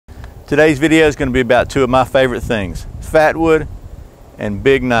Today's video is going to be about two of my favorite things, Fatwood and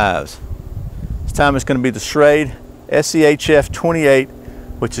big knives. This time it's going to be the Schrade SCHF28,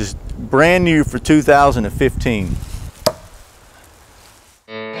 which is brand new for 2015.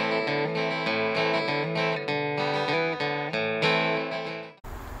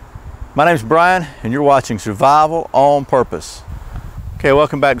 My name's Brian and you're watching Survival on Purpose. Okay,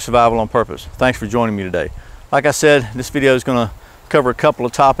 welcome back to Survival on Purpose. Thanks for joining me today. Like I said, this video is going to cover a couple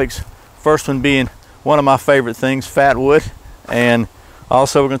of topics. First one being one of my favorite things, Fatwood, and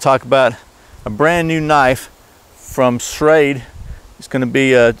also we're going to talk about a brand new knife from Schrade. It's going to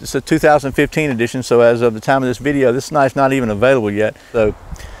be it's a 2015 edition, so as of the time of this video, this knife's not even available yet. So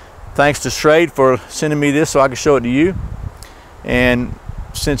thanks to Schrade for sending me this so I can show it to you. And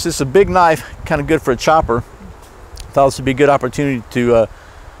since it's a big knife, kind of good for a chopper, I thought this would be a good opportunity to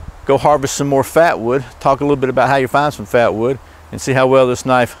go harvest some more Fatwood, talk a little bit about how you find some Fatwood, and see how well this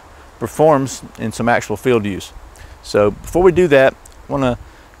knife performs in some actual field use. So before we do that, I want to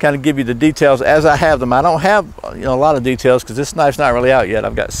kind of give you the details as I have them. I don't have a lot of details because this knife's not really out yet.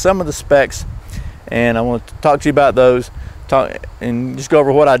 I've got some of the specs and I want to talk to you about those, and just go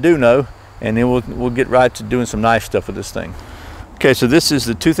over what I do know, and then we'll get right to doing some knife stuff with this thing. Okay, so this is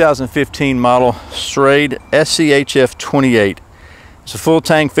the 2015 model Schrade SCHF28. It's a full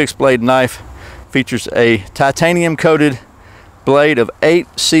tang fixed blade knife. Features a titanium coated blade of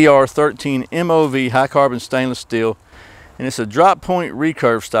 8CR13 MOV high carbon stainless steel, and it's a drop point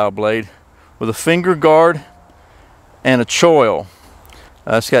recurve style blade with a finger guard and a choil.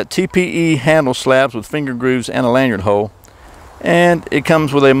 It's got TPE handle slabs with finger grooves and a lanyard hole, and it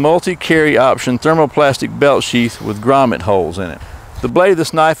comes with a multi-carry option thermoplastic belt sheath with grommet holes in it. The blade of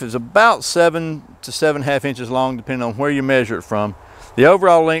this knife is about 7 to 7.5 inches long, depending on where you measure it from. The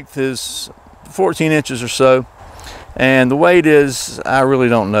overall length is 14 inches or so, and the weight is, I really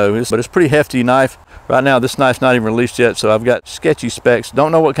don't know, but it's a pretty hefty knife. Right now this knife's not even released yet, so I've got sketchy specs.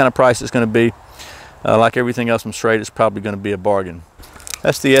 Don't know what kind of price it's going to be. Like everything else from Schrade, it's probably going to be a bargain.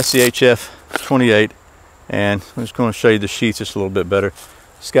 That's the SCHF28, and I'm just going to show you the sheath just a little bit better.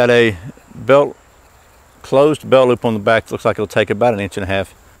 It's got a closed belt loop on the back. Looks like it'll take about 1.5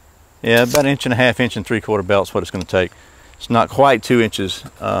 inches. Yeah, about 1.5 inches, 1 3/4 belt's what it's going to take. It's not quite 2 inches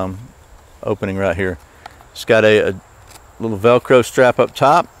opening right here. It's got a little Velcro strap up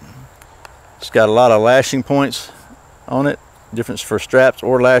top. It's got a lot of lashing points on it, difference for straps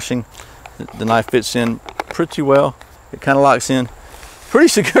or lashing. The knife fits in pretty well. It kind of locks in. Pretty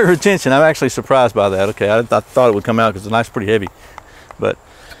secure retention. I'm actually surprised by that. Okay, I thought it would come out because the knife's pretty heavy, but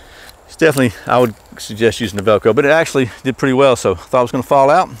it's definitely, I would suggest using the Velcro, but it actually did pretty well, so I thought it was going to fall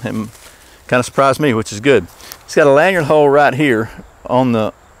out, and kind of surprised me, which is good. It's got a lanyard hole right here on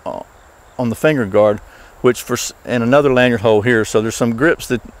the finger guard, and another lanyard hole here, so there's some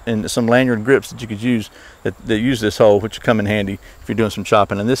grips and some lanyard grips that you could use that use this hole, which will come in handy if you're doing some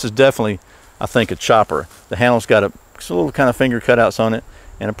chopping. And this is definitely, I think, a chopper. The handle's got a little kind of finger cutouts on it,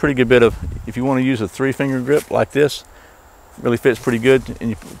 and a pretty good bit of, if you want to use a 3-finger grip like this, really fits pretty good, and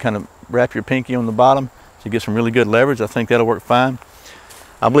you kind of wrap your pinky on the bottom to get some really good leverage. I think that'll work fine.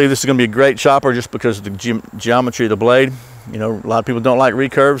 I believe this is going to be a great chopper just because of the geometry of the blade. A lot of people don't like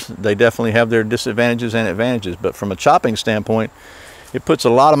recurves. They definitely have their disadvantages and advantages, but from a chopping standpoint, it puts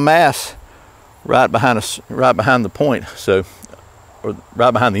a lot of mass right behind the point, or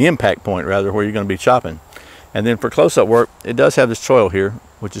right behind the impact point rather, where you're going to be chopping. And then for close-up work, it does have this choil here,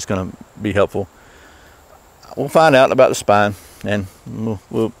 which is going to be helpful. We'll find out about the spine, and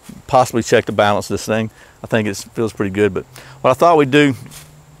we'll possibly check the balance of this thing. I think it feels pretty good, but what I thought we'd do,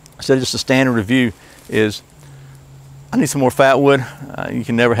 instead of just a standard review, is I need some more Fatwood. You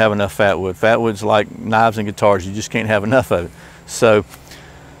can never have enough Fatwood. Fatwood's like knives and guitars. You just can't have enough of it. So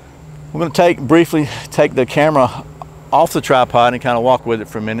we're going to briefly take the camera off the tripod and kind of walk with it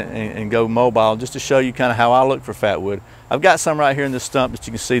for a minute and go mobile, just to show you kind of how I look for Fatwood. I've got some right here in this stump that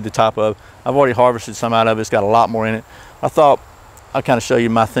you can see the top of. I've already harvested some out of it. It's got a lot more in it. I thought I'd kind of show you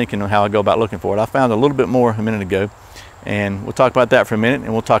my thinking on how I go about looking for it. I found a little bit more a minute ago, and we'll talk about that for a minute,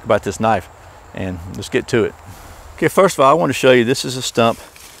 and we'll talk about this knife, and let's get to it. Okay, first of all, I want to show you, this is a stump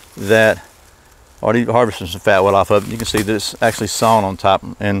that I already harvested some Fatwood off of. You can see this actually sawn on top,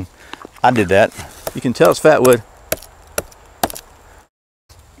 and I did that. You can tell it's Fatwood.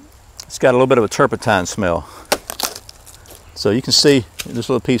 It's got a little bit of a turpentine smell. So you can see this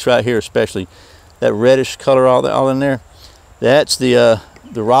little piece right here, especially that reddish color all in there. That's the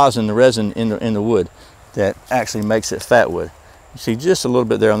resin in the wood that actually makes it Fatwood. You see just a little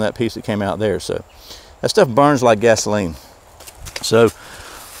bit there on that piece that came out there. So that stuff burns like gasoline. So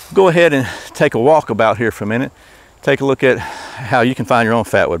go ahead and take a walk about here for a minute. Take a look at how you can find your own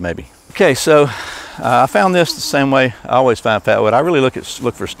Fatwood maybe. Okay, so I found this the same way I always find fatwood. I really look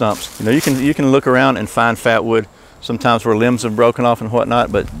for stumps. You know, you can look around and find fatwood sometimes where limbs have broken off and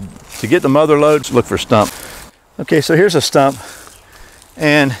whatnot, but to get the mother loads, look for stump. Okay, so here's a stump,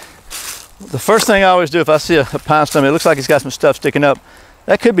 and the first thing I always do if I see a pine stump, it looks like it's got some stuff sticking up.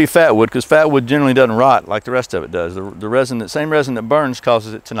 That could be fatwood, because fatwood generally doesn't rot like the rest of it does. The resin, the same resin that burns,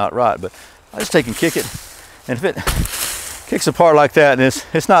 causes it to not rot. But I just take and kick it, and if it kicks apart like that, and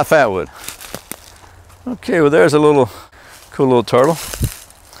it's not fatwood. Okay, well there's a cool little turtle,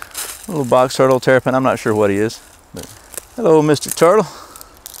 a little box turtle, terrapin. I'm not sure what he is, but hello, Mr. Turtle.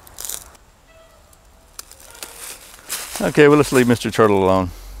 Okay, well let's leave Mr. Turtle alone.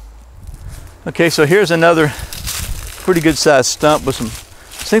 Okay, so here's another pretty good sized stump with some,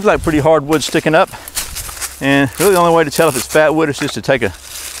 seems like pretty hard wood sticking up. And really the only way to tell if it's fatwood is just to take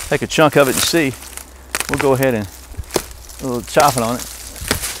a chunk of it and see. We'll go ahead and a little chopping on it.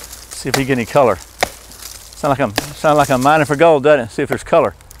 See if we get any color. Sound like I'm mining for gold, doesn't it? See if there's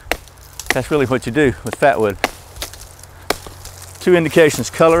color. That's really what you do with fatwood. Two indications,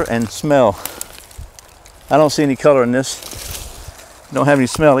 color and smell. I don't see any color in this. Don't have any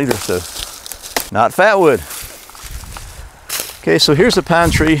smell either, so not fatwood. Okay, so here's a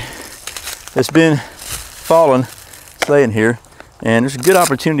pine tree that's been fallen. It's laying here, and there's a good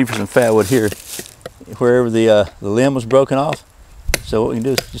opportunity for some fatwood here, wherever the limb was broken off. So what we can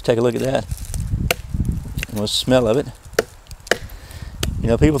do is just take a look at that. And what's the smell of it? You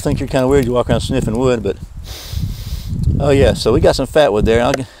know, people think you're kind of weird. You walk around sniffing wood, but oh yeah. So we got some fatwood there.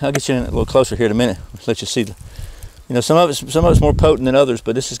 I'll get you in a little closer here in a minute. Let's let you see the. You know, some of it's more potent than others,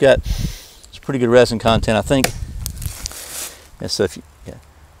 but this has got some pretty good resin content, I think. Yeah, so so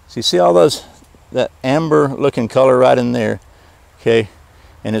you see all that amber-looking color right in there, okay?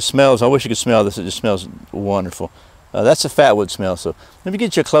 And it smells. I wish you could smell this. It just smells wonderful. That's a fatwood smell. So let me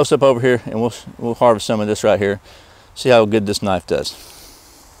get you a close-up over here, and we'll harvest some of this right here. See how good this knife does.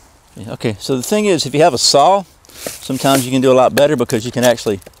 Okay, so the thing is, if you have a saw, sometimes you can do a lot better because you can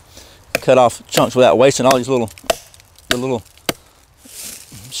actually cut off chunks without wasting all these little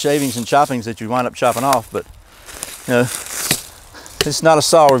shavings and choppings that you wind up chopping off. But you know, this is not a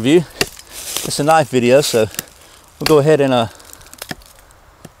saw review. It's a knife video, so we'll go ahead and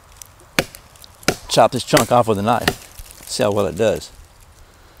chop this chunk off with a knife. See how well it does.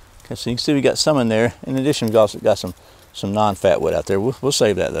 Okay, so you can see we got some in there. In addition, we've also got some non-fatwood out there. We'll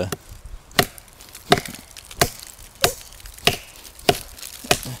save that though.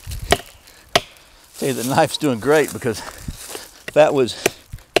 Tell you, the knife's doing great because fatwood's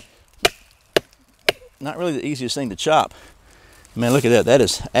not really the easiest thing to chop. Man, look at that. That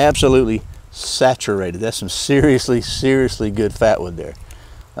is absolutely saturated. That's some seriously good fatwood there.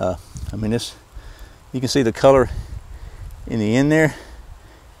 I mean, you can see the color in the end there.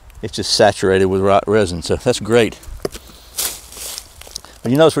 It's just saturated with resin, so that's great.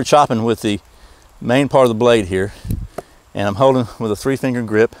 But you notice we're chopping with the main part of the blade here, and I'm holding with a 3-finger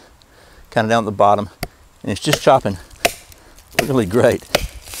grip, kind of down at the bottom, and it's just chopping really great.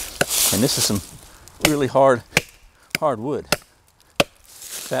 And this is some really hard wood.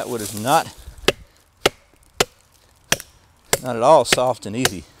 Fatwood is not at all soft and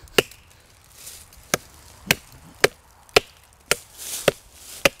easy.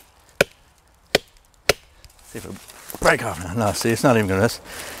 See if it break off now. No, see, it's not even gonna.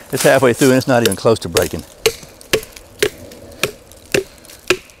 It's halfway through and it's not even close to breaking.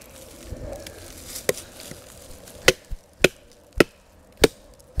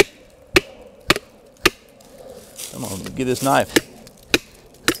 I'm gonna give this knife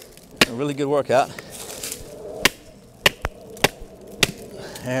a really good workout.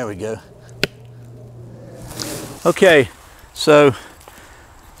 There we go. Okay, so I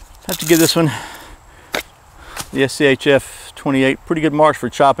have to give this one the SCHF28, pretty good marks for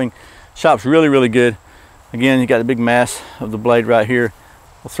chopping. Chops really good. Again, you got the big mass of the blade right here,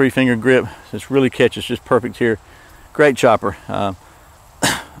 a 3-finger grip. This really catches just perfect here. Great chopper,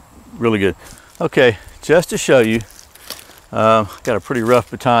 really good. Okay, just to show you, got a pretty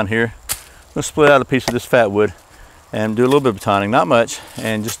rough baton here. Let's split out a piece of this fatwood and do a little bit of batoning, not much,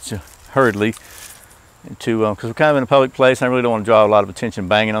 and just hurriedly because we're kind of in a public place and I really don't want to draw a lot of attention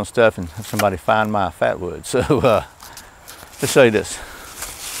banging on stuff and have somebody find my fatwood. So let's show you this.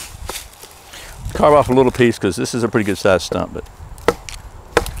 Carve off a little piece because this is a pretty good sized stump.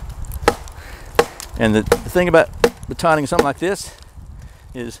 And the thing about batoning something like this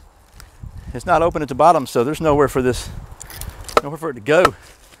is it's not open at the bottom, so there's nowhere for it to go.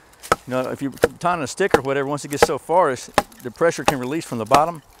 You know, if you're batoning a stick or whatever, once it gets so far, the pressure can release from the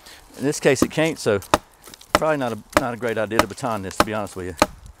bottom. In this case, it can't, so probably not a great idea to baton this, to be honest with you.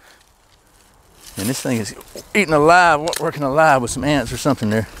 And this thing is eating alive, working alive with some ants or something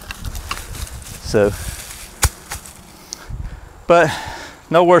there. So, but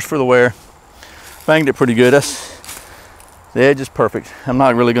no worse for the wear. Banged it pretty good. The edge is perfect. I'm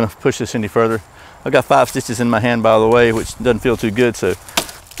not really going to push this any further. I've got 5 stitches in my hand, by the way, which doesn't feel too good. So,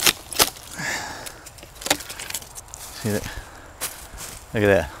 see that? Look at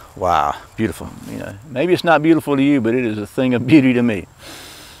that. Wow, beautiful. You know, maybe it's not beautiful to you, but it is a thing of beauty to me.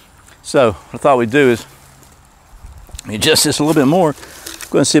 So what I thought we'd do is adjust this a little bit more. Go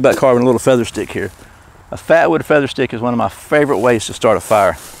ahead and see about carving a little feather stick here. A Fatwood feather stick is one of my favorite ways to start a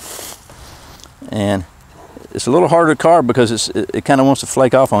fire. And it's a little harder to carve because it kind of wants to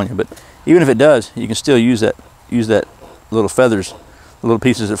flake off on you, but even if it does, you can still use that little feathers, the little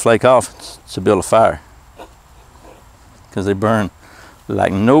pieces that flake off to build a fire. Because they burn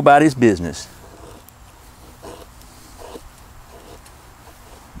like nobody's business.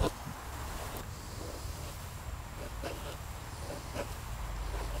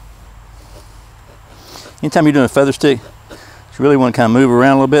 Anytime you're doing a feather stick, you really want to kind of move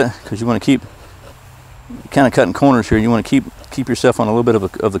around a little bit because you want to keep kind of cutting corners here. You want to keep yourself on a little bit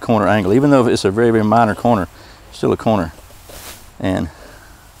of the corner angle, even though it's a very, very minor corner, still a corner. And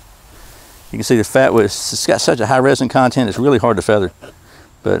you can see the Fatwood, it's got such a high resin content, it's really hard to feather.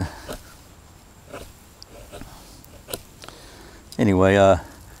 But anyway, I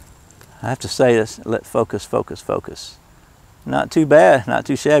have to say this, let focus, focus, focus. Not too bad, not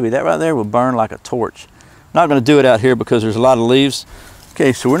too shabby. That right there will burn like a torch. Not going to do it out here because there's a lot of leaves.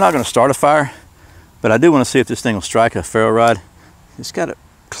 Okay, so we're not going to start a fire, but I do want to see if this thing will strike a ferro rod. It's got it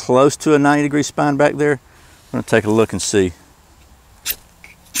close to a 90-degree spine back there. I'm going to take a look and see.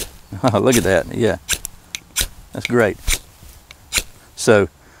 Oh, look at that. Yeah, that's great. So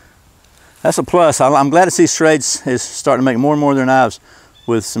that's a plus. I'm glad to see Schrade is starting to make more and more of their knives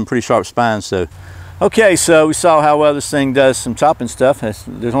with some pretty sharp spines. So, okay, so we saw how well this thing does some chopping stuff.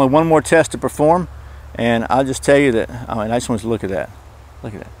 There's only one more test to perform, and I'll just tell you that, I mean, I just want you to look at that.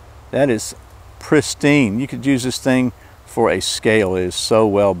 Look at that. That is pristine. You could use this thing for a scale. It is so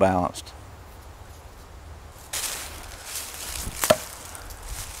well balanced.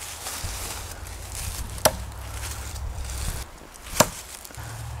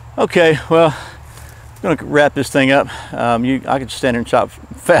 Okay, well, I'm going to wrap this thing up. I could stand here and chop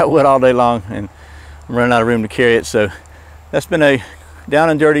Fatwood all day long, and I'm running out of room to carry it. So that's been a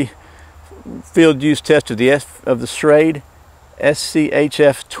down and dirty field use test of the Schrade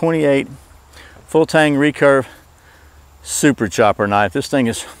SCHF28 full tang recurve super chopper knife. This thing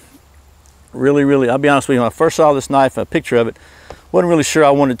is really, really, I'll be honest with you, when I first saw this knife, a picture of it, wasn't really sure I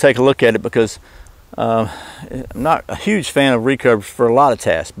wanted to take a look at it because I'm not a huge fan of recurves for a lot of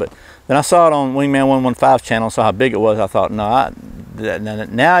tasks, but then I saw it on Wingman 115's channel, saw how big it was. I thought, no,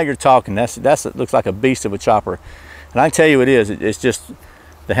 now you're talking. It looks like a beast of a chopper, and I can tell you it is. It's just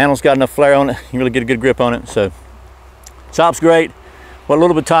the handle's got enough flare on it. You really get a good grip on it. So chop's great. What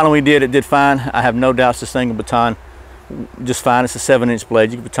little batoning we did, it did fine. I have no doubts this thing will baton just fine. It's a 7-inch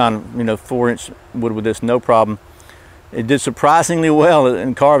blade. You can baton, 4-inch wood with this, no problem. It did surprisingly well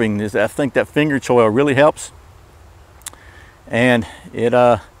in carving. I think that finger choil really helps, and it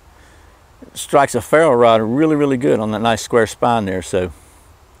strikes a ferro rod really, really good on that nice square spine there. So,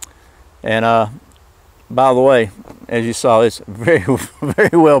 and by the way, as you saw, it's very,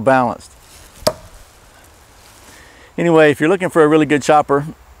 very well balanced. Anyway, if you're looking for a really good chopper,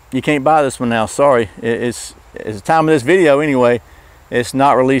 you can't buy this one now. Sorry, it's the time of this video anyway. It's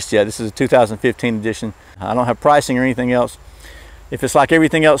not released yet. This is a 2015 edition. I don't have pricing or anything else. If it's like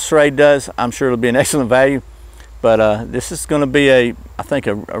everything else Schrade does, I'm sure it'll be an excellent value. But this is going to be I think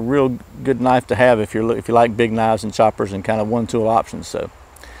a real good knife to have if you like big knives and choppers and kind of one-tool options. So,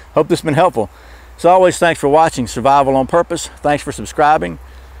 hope this has been helpful. As always, thanks for watching Survival on Purpose. Thanks for subscribing.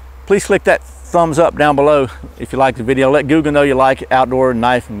 Please click that thumbs up down below if you like the video. Let Google know you like outdoor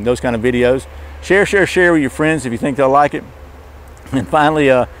knife and those kind of videos. Share with your friends if you think they'll like it. And finally,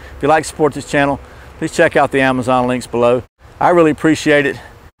 if you like to support this channel, please check out the Amazon links below. I really appreciate it.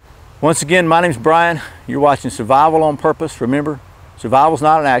 Once again, my name's Brian. You're watching Survival on Purpose. Remember, survival's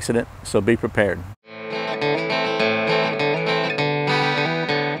not an accident, so be prepared.